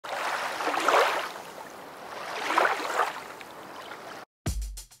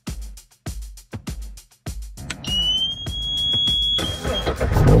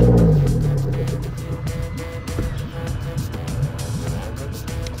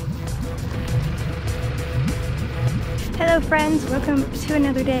Hello friends, welcome to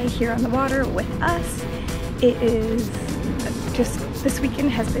another day here on the water with us. It is just, this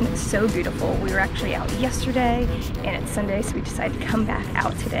weekend has been so beautiful. We were actually out yesterday and it's Sunday, so we decided to come back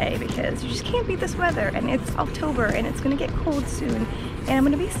out today because you just can't beat this weather, and it's October and it's gonna get cold soon and I'm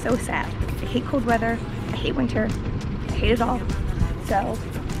gonna be so sad. I hate cold weather, I hate winter, I hate it all. So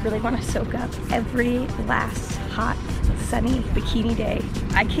really want to soak up every last hot, sunny bikini day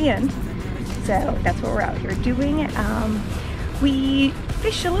I can. So that's what we're out here doing. We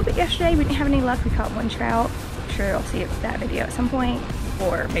fished a little bit yesterday. We didn't have any luck. We caught one trout. I'm sure you'll see that video at some point,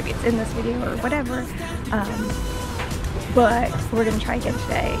 or maybe it's in this video or whatever. But we're gonna try again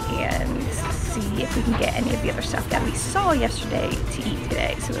today and see if we can get any of the other stuff that we saw yesterday to eat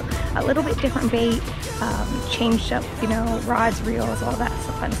today. So a little bit different bait, changed up, you know, rods, reels, all that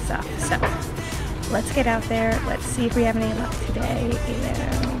fun stuff. So let's get out there. Let's see if we have any luck today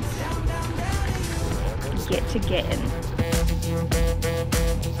and get to getting.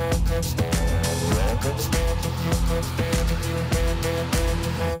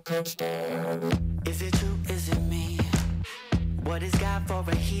 Is it you? Is it me? What is God for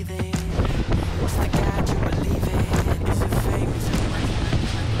a heathen? What's the God you believe in? Is it fake? Is it real?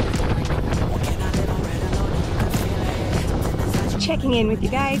 What can I live on red alone and you can feel it? Checking in with you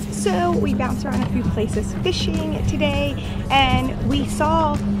guys. So we bounced around a few places fishing today and we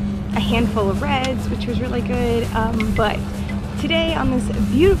saw a handful of reds, which was really good, but today on this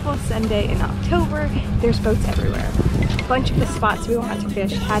beautiful Sunday in October, there's boats everywhere. A bunch of the spots we wanted to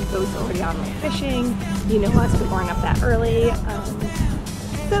fish had boats already on there fishing. You know us, we weren't up that early.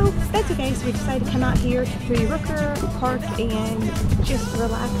 So that's okay, so we decided to come out here to Rooker Park and just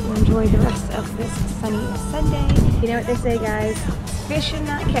relax and enjoy the rest of this sunny Sunday. You know what they say, guys, fishing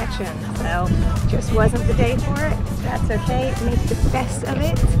not catching. So just wasn't the day for it. That's okay, make the best of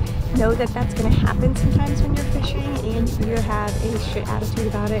it. Know that that's going to happen sometimes when you're fishing and you have a shit attitude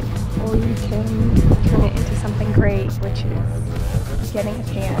about it, or you can turn it into something great, which is getting a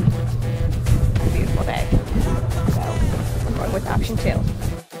tan. It's a beautiful day. So I'm going with option 2.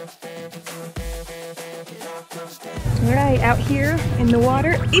 Alright, out here in the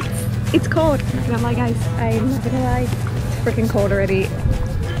water, it's cold. I'm not gonna lie, guys. I'm not gonna lie. It's freaking cold already.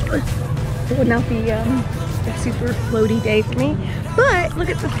 It would not be a super floaty day for me. But look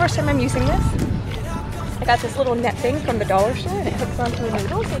at the first time I'm using this. I got this little net thing from the dollar store and it hooks onto a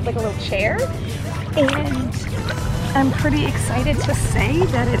noodle, so it's like a little chair. And I'm pretty excited to say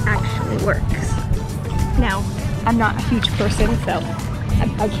that it actually works. Now, I'm not a huge person, so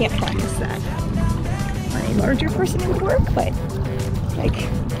I can't promise that a larger person would work, but like,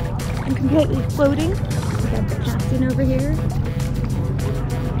 I'm completely floating. We got the captain over here.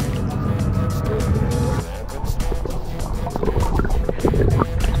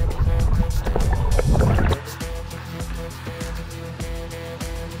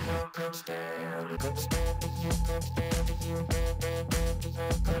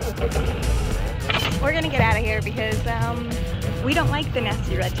 We're gonna get out of here because we don't like the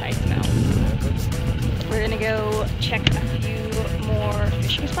nasty red tide smell. We're gonna go check a few more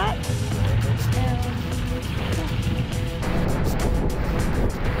fishing spots.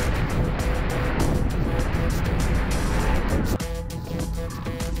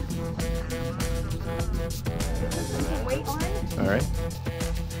 Wait on. All right.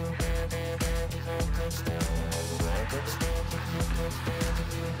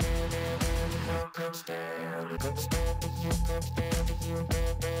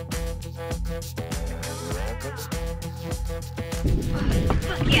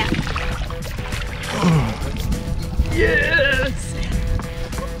 Fuck yeah. Yes!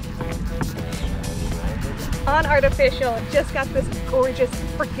 On artificial, just got this gorgeous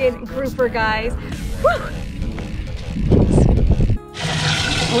freaking grouper, guys. Woo!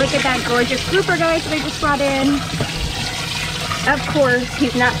 Look at that gorgeous grouper, guys, that I just brought in. Of course,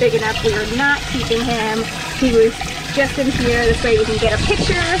 he's not big enough. We are not keeping him. He was just in here. This way we can get a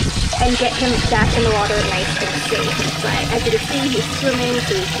picture and get him back in the water nice and safe. But as you can see, he's swimming,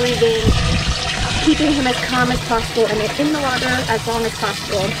 so he's breathing. Keeping him as calm as possible and in the water as long as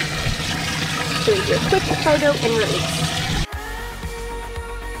possible. So we do a quick photo and release.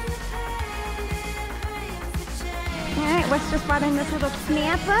 Alright, Wes just brought in this little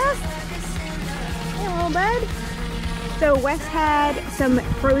snapper. Hello, bud. So Wes had some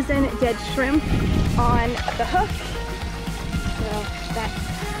frozen dead shrimp on the hook. So that's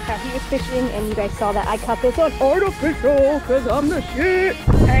how he was fishing, and you guys saw that I caught this on artificial because I'm the shit.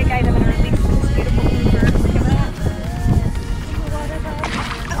 Alright guys, I'm going to release this beautiful grouper. Look at that.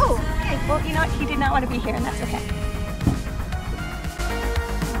 Oh, okay. Well, you know what? He did not want to be here, and that's okay.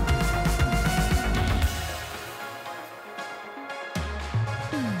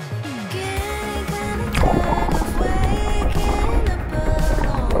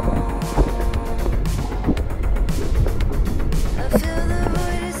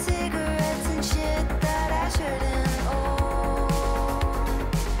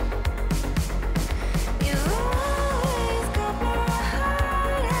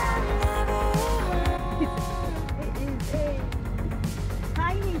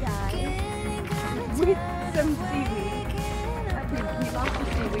 with some seaweed. Can you lost the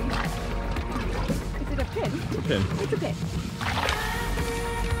seaweed? Is it a pin? It's a pin. It's a pin.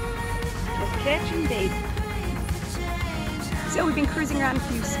 Just catching bait. So we've been cruising around a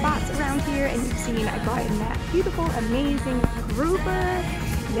few spots around here, and you've seen I brought in that beautiful, amazing grouper.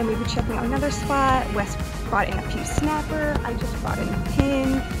 And then we've been checking out another spot. Wes brought in a few snapper. I just brought in a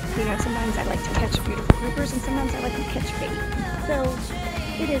pin. You know, sometimes I like to catch beautiful groupers, and sometimes I like to catch bait. So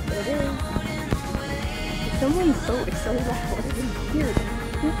it is what it is. Someone's boat is so loud, I didn't hear it.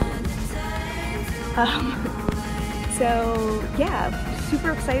 So yeah,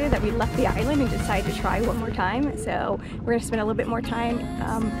 super excited that we left the island and decided to try one more time. So we're gonna spend a little bit more time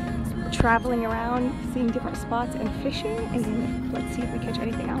traveling around, seeing different spots and fishing, and let's see if we catch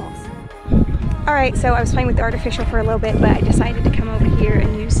anything else. Alright, so I was playing with the artificial for a little bit, but I decided to come over here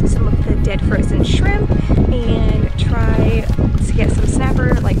and use some of the dead frozen shrimp and try to get some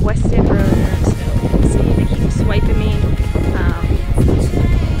snapper like Wes did earlier. So you see they keep swiping me.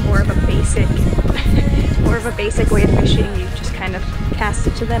 More of a basic way of fishing. You just kind of cast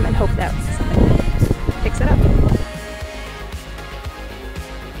it to them and hope that somebody picks it up.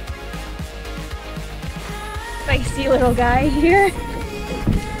 Feisty little guy here.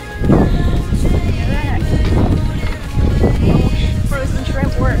 Frozen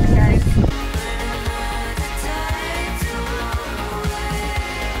shrimp works, guys.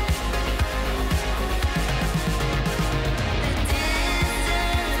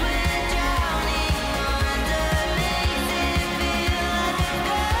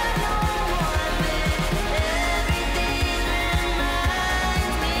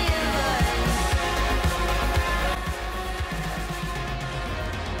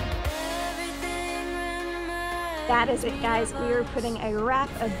 That is it, guys. We are putting a wrap,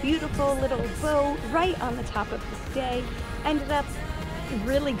 a beautiful little bow right on the top of this day. Ended up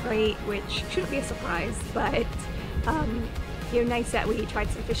really great, which shouldn't be a surprise, but you know, nice that we tried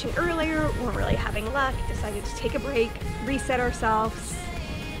some fishing earlier, weren't really having luck, decided to take a break, reset ourselves,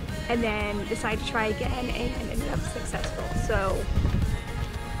 and then decided to try again and ended up successful. So,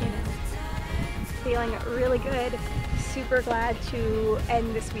 you know, feeling really good. Super glad to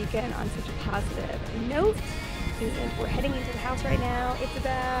end this weekend on such a positive note. And we're heading into the house right now. It's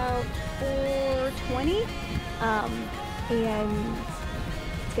about 4:20, and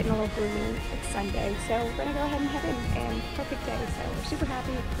it's getting a little gloomy. It's Sunday, so we're gonna go ahead and head in. And perfect day, so we're super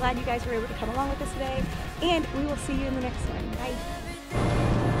happy. Glad you guys were able to come along with us today, and we will see you in the next one. Bye.